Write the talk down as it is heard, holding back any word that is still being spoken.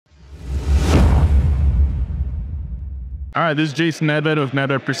All right, this is Jason Nedved with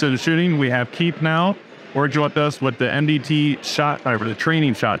Nedved Precision Shooting. We have Keith now working with us with the MDT Shot Timer, the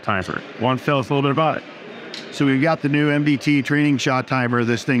Training Shot Timer. Want to tell us a little bit about it? So we've got the new MDT Training Shot Timer.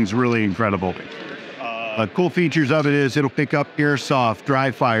 This thing's really incredible. Cool features of it is it'll pick up airsoft,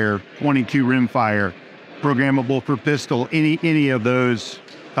 dry fire, 22 rim fire, programmable for pistol, any of those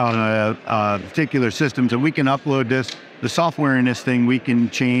particular systems. And we can upload this, the software in this thing, we can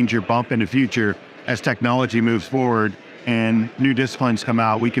change or bump in the future as technology moves forward and new disciplines come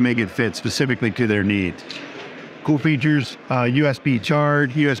out. We can make it fit specifically to their needs. Cool features, USB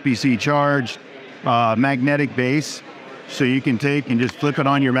charge, USB-C charge, magnetic base. So you can take and just flip it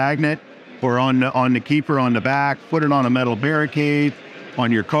on your magnet or on the keeper on the back, put it on a metal barricade,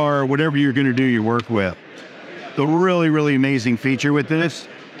 on your car, whatever you're gonna do your work with. The really amazing feature with this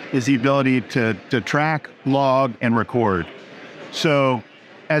is the ability to track, log, and record. So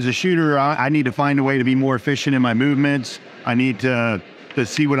as a shooter, I need to find a way to be more efficient in my movements. I need to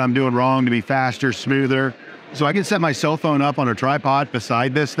see what I'm doing wrong, to be faster, smoother. So I can set my cell phone up on a tripod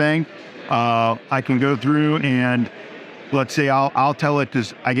beside this thing. I can go through and let's say I'll tell it to,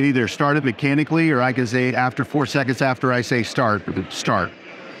 I can either start it mechanically or I can say after 4 seconds after I say start.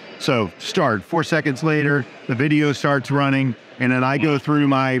 So start, 4 seconds later, the video starts running and then I go through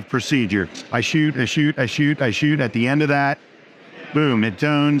my procedure. I shoot. At the end of that, boom, it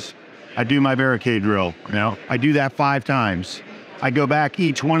tones. I do my barricade drill. I do that 5 times. I go back,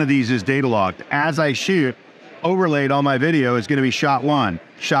 each one of these is data logged. As I shoot, overlaid on my video is gonna be shot 1,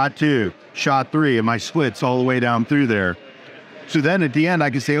 shot 2, shot 3, and my splits all the way down through there. So then at the end, I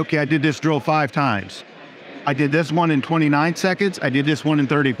can say, okay, I did this drill 5 times. I did this one in 29 seconds. I did this one in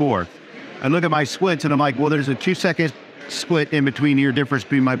 34. I look at my splits and I'm like, well, there's a 2-second split in between here, difference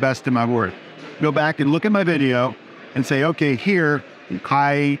between my best and my worst. Go back and look at my video and say, okay, here,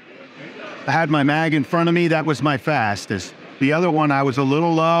 I had my mag in front of me. That was my fastest. The other one, I was a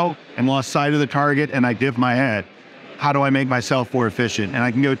little low and lost sight of the target and I dipped my head. How do I make myself more efficient? And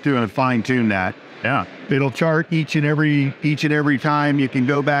I can go through and fine tune that. Yeah. It'll chart each and every time. You can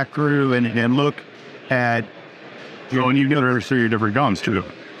go back through and look at, And you can go through your different guns too.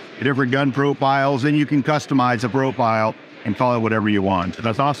 Different gun profiles, and you can customize a profile and call it whatever you want.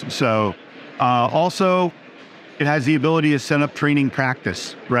 That's awesome. So also, it has the ability to set up training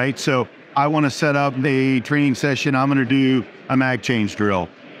practice, right? So I want to set up a training session. I'm going to do a mag change drill.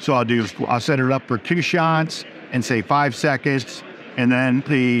 So I'll set it up for 2 shots and say 5 seconds, and then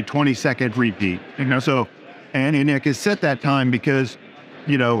the 20-second repeat. So, and I can set that time because,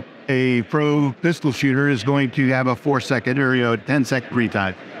 a pro pistol shooter is going to have a 4-second or 10-second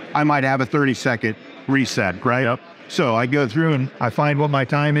retime. I might have a 30-second reset, right? Yep. So I go through and I find what my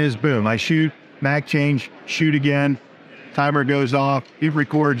time is. Boom, I shoot, mag change, shoot again. Timer goes off. It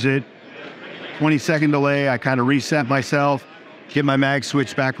records it. 20-second delay. I kind of reset myself, get my mag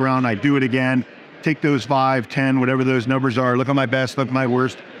switch back around. I do it again. Take those 5, 10, whatever those numbers are. Look at my best, look at my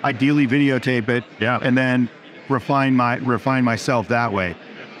worst. Ideally, videotape it. Yeah. And then refine myself that way.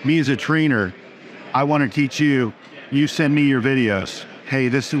 Me as a trainer, I want to teach you. You send me your videos. Hey,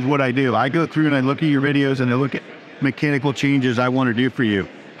 this is what I do. I go through and I look at your videos and I look at mechanical changes I want to do for you.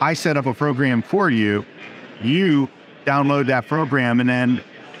 I set up a program for you. You download that program and then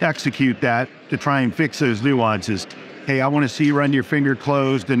execute that to try and fix those nuances. Hey, I want to see you run your finger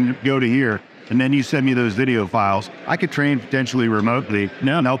closed and go to here. And then you send me those video files. I could train potentially remotely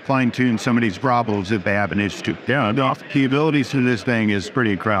and help fine tune some of these problems if they have an issue. Yeah. The abilities to this thing is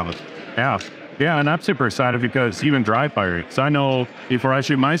pretty incredible. Yeah. Yeah, and I'm super excited because even dry firing. So I know before I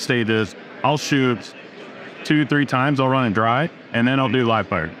shoot my stages, I'll shoot 2-3 times, I'll run it dry, and then I'll do live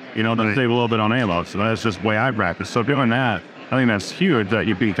fire. To save a little bit on ammo. So that's just the way I practice. So doing that, I think that's huge that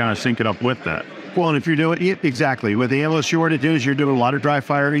you can kind of sync it up with that. Well, and if you're doing it, exactly. With the ammo shortages, you're doing a lot of dry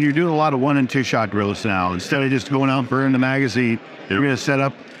fire, and you're doing a lot of 1- and 2-shot drills now. Instead of just going out and burning the magazine, you're going to set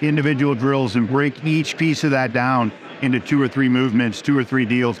up individual drills and break each piece of that down into 2 or 3 movements, 2 or 3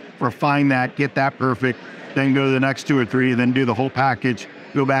 deals, refine that, get that perfect, then go to the next 2 or 3, then do the whole package,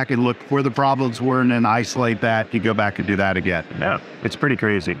 go back and look where the problems were, and then isolate that. You go back and do that again. Yeah, it's pretty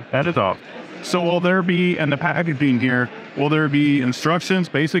crazy. That is all. So will there be, in the packaging here, will there be instructions,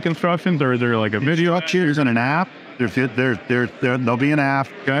 basic instructions, or is there like a video? Instructions and an app. There'll be an app.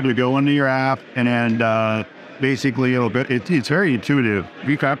 You go into your app, and then basically it's very intuitive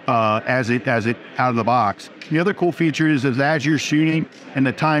as it out of the box. The other cool feature is as you're shooting and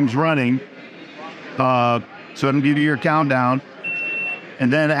the time's running, so it'll give you your countdown,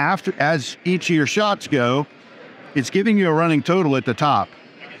 and then as each of your shots go, it's giving you a running total at the top.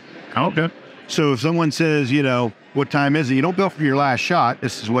 Okay. So if someone says, what time is it? You don't go for your last shot.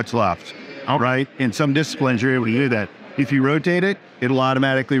 This is what's left. All right. In some disciplines, you're able to do that. If you rotate it, it'll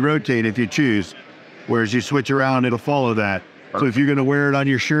automatically rotate if you choose. Whereas you switch around, it'll follow that. So if you're going to wear it on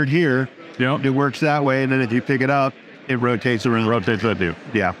your shirt here, Yep. it works that way. And then if you pick it up, it rotates around. Rotates with you.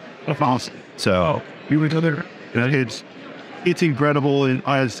 Yeah. That's awesome. So You went to there. it's incredible. And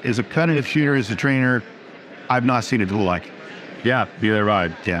as a competitive shooter, as a trainer, I've not seen it like. Yeah, either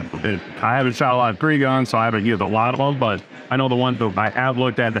ride. Yeah. I haven't shot a lot of pre-guns, so I haven't used a lot of them, but I know the ones that I have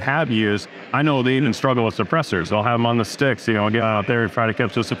looked at that have used, I know they even struggle with suppressors. They'll have them on the sticks, you know, get out there and try to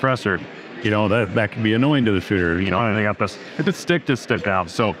catch the suppressor. You know, that can be annoying to the shooter. You know, and they got this, the stick to stick out.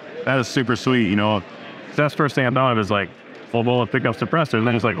 So that is super sweet, you know. That's the first thing I thought of is like, full bullet pick up suppressor. And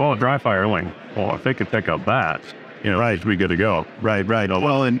then it's like, oh, dry fire. I'm like, well, if they could pick up that, you know, right, we good to go. Right.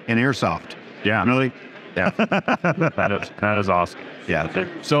 Well, and airsoft. Yeah. Really? Yeah. that is awesome. Yeah.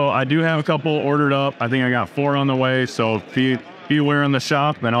 So I do have a couple ordered up. I think I got 4 on the way. So if you wear in the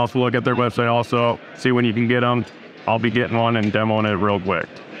shop, then also look at their website also, see when you can get them. I'll be getting one and demoing it real quick.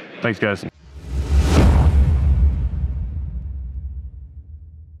 Thanks, guys.